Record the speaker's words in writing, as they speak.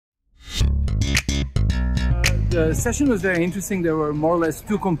The session was very interesting. There were more or less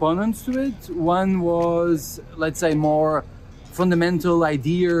two components to it. One was, let's say, more fundamental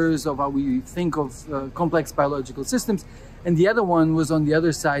ideas of how we think of complex biological systems. And the other one was, on the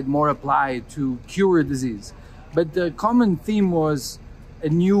other side, more applied to cure disease. But the common theme was a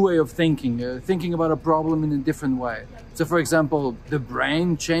new way of thinking, thinking about a problem in a different way. So, for example, the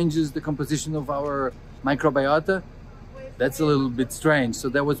brain changes the composition of our microbiota. That's a little bit strange. So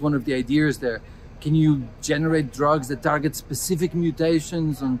that was one of the ideas there. Can you generate drugs that target specific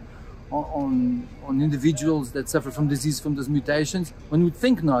mutations on individuals that suffer from disease from those mutations? One would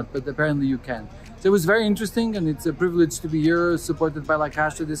think not, but apparently you can. So it was very interesting, and it's a privilege to be here supported by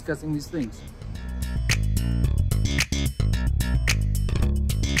Caixa discussing these things.